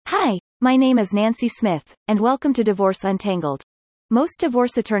Hi, my name is Nancy Smith, and welcome to Divorce Untangled. Most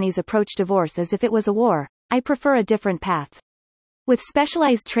divorce attorneys approach divorce as if it was a war. I prefer a different path. With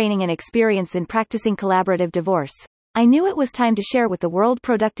specialized training and experience in practicing collaborative divorce, I knew it was time to share with the world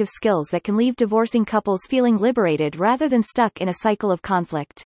productive skills that can leave divorcing couples feeling liberated rather than stuck in a cycle of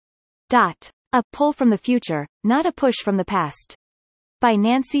conflict. A pull from the future, not a push from the past. By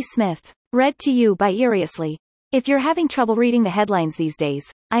Nancy Smith. Read to you by Iriously. If you're having trouble reading the headlines these days,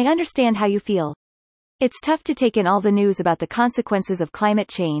 I understand how you feel. It's tough to take in all the news about the consequences of climate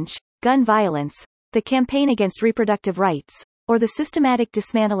change, gun violence, the campaign against reproductive rights, or the systematic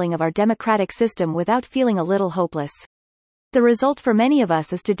dismantling of our democratic system without feeling a little hopeless. The result for many of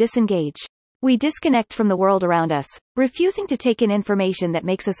us is to disengage. We disconnect from the world around us, refusing to take in information that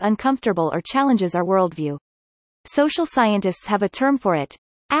makes us uncomfortable or challenges our worldview. Social scientists have a term for it: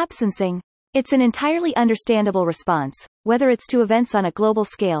 absencing. It's an entirely understandable response, whether it's to events on a global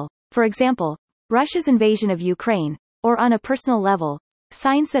scale, for example, Russia's invasion of Ukraine, or on a personal level,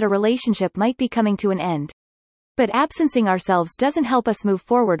 signs that a relationship might be coming to an end. But absencing ourselves doesn't help us move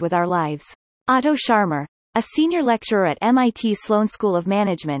forward with our lives. Otto Scharmer, a senior lecturer at MIT Sloan School of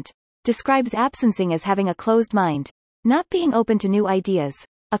Management, describes absencing as having a closed mind, not being open to new ideas,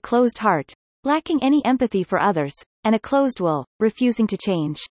 a closed heart, lacking any empathy for others, and a closed will, refusing to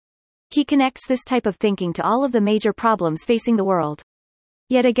change. He connects this type of thinking to all of the major problems facing the world.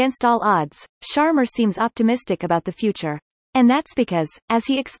 Yet against all odds, Scharmer seems optimistic about the future. And that's because, as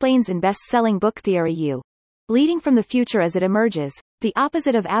he explains in best-selling book Theory U, leading from the future as it emerges, the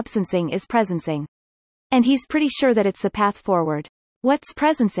opposite of absencing is presencing. And he's pretty sure that it's the path forward. What's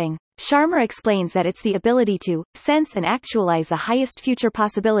presencing? Scharmer explains that it's the ability to sense and actualize the highest future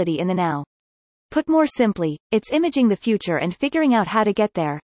possibility in the now. Put more simply, it's imaging the future and figuring out how to get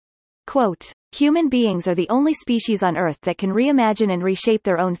there. Quote, "Human beings are the only species on Earth that can reimagine and reshape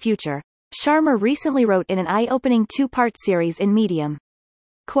their own future," Scharmer recently wrote in an eye-opening two-part series in Medium.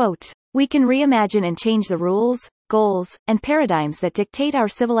 Quote, "We can reimagine and change the rules, goals, and paradigms that dictate our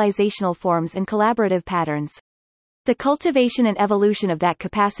civilizational forms and collaborative patterns. The cultivation and evolution of that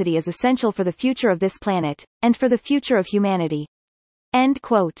capacity is essential for the future of this planet, and for the future of humanity." End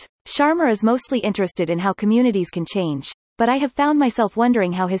quote. Scharmer is mostly interested in how communities can change, but I have found myself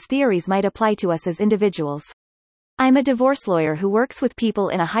wondering how his theories might apply to us as individuals. I'm a divorce lawyer who works with people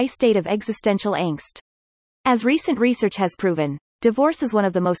in a high state of existential angst. As recent research has proven, divorce is one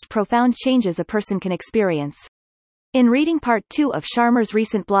of the most profound changes a person can experience. In reading part 2 of Scharmer's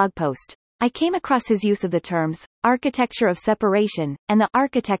recent blog post, I came across his use of the terms, architecture of separation, and the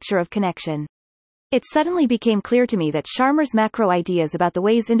architecture of connection. It suddenly became clear to me that Scharmer's macro ideas about the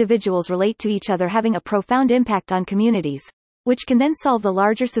ways individuals relate to each other having a profound impact on communities, which can then solve the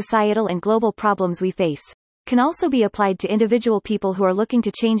larger societal and global problems we face, can also be applied to individual people who are looking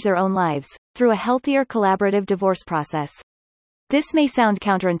to change their own lives, through a healthier collaborative divorce process. This may sound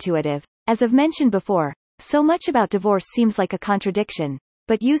counterintuitive. As I've mentioned before, so much about divorce seems like a contradiction,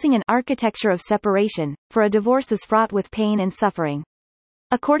 but using an architecture of separation for a divorce is fraught with pain and suffering.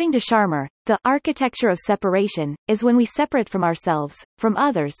 According to Scharmer, the architecture of separation is when we separate from ourselves, from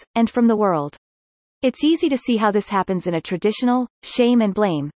others, and from the world. It's easy to see how this happens in a traditional, shame and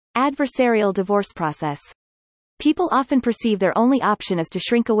blame, adversarial divorce process. People often perceive their only option is to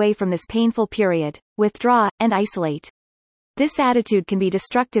shrink away from this painful period, withdraw, and isolate. This attitude can be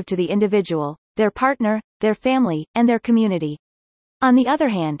destructive to the individual, their partner, their family, and their community. On the other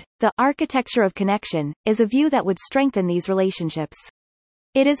hand, the architecture of connection is a view that would strengthen these relationships.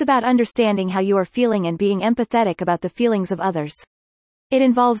 It is about understanding how you are feeling and being empathetic about the feelings of others. It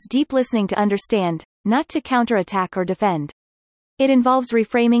involves deep listening to understand, not to counterattack or defend. It involves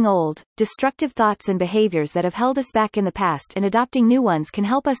reframing old, destructive thoughts and behaviors that have held us back in the past, and adopting new ones can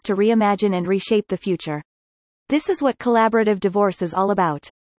help us to reimagine and reshape the future. This is what collaborative divorce is all about.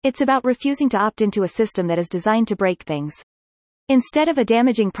 It's about refusing to opt into a system that is designed to break things. Instead of a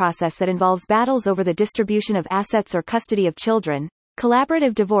damaging process that involves battles over the distribution of assets or custody of children,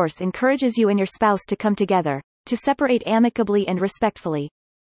 collaborative divorce encourages you and your spouse to come together, to separate amicably and respectfully.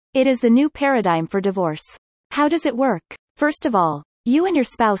 It is the new paradigm for divorce. How does it work? First of all, you and your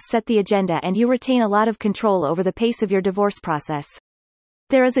spouse set the agenda and you retain a lot of control over the pace of your divorce process.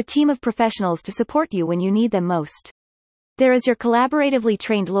 There is a team of professionals to support you when you need them most. There is your collaboratively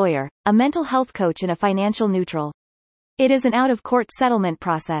trained lawyer, a mental health coach, and a financial neutral. It is an out-of-court settlement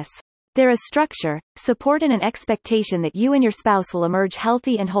process. There is structure, support, and an expectation that you and your spouse will emerge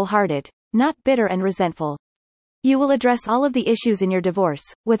healthy and wholehearted, not bitter and resentful. You will address all of the issues in your divorce,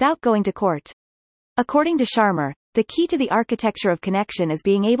 without going to court. According to Scharmer, the key to the architecture of connection is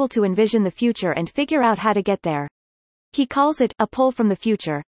being able to envision the future and figure out how to get there. He calls it a pull from the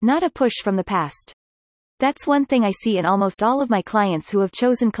future, not a push from the past. That's one thing I see in almost all of my clients who have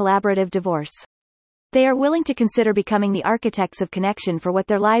chosen collaborative divorce. They are willing to consider becoming the architects of connection for what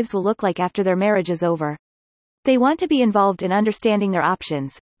their lives will look like after their marriage is over. They want to be involved in understanding their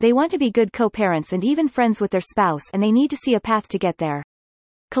options, they want to be good co-parents and even friends with their spouse, and they need to see a path to get there.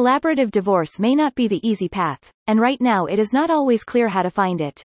 Collaborative divorce may not be the easy path, and right now it is not always clear how to find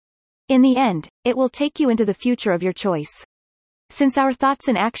it. In the end, it will take you into the future of your choice. Since our thoughts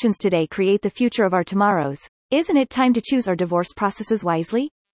and actions today create the future of our tomorrows, isn't it time to choose our divorce processes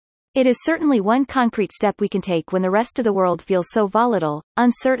wisely? It is certainly one concrete step we can take when the rest of the world feels so volatile,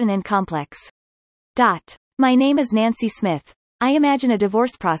 uncertain and complex. My name is Nancy Smith. I imagine a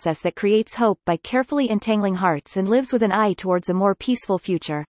divorce process that creates hope by carefully entangling hearts and lives with an eye towards a more peaceful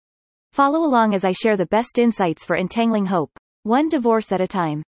future. Follow along as I share the best insights for entangling hope, one divorce at a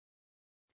time.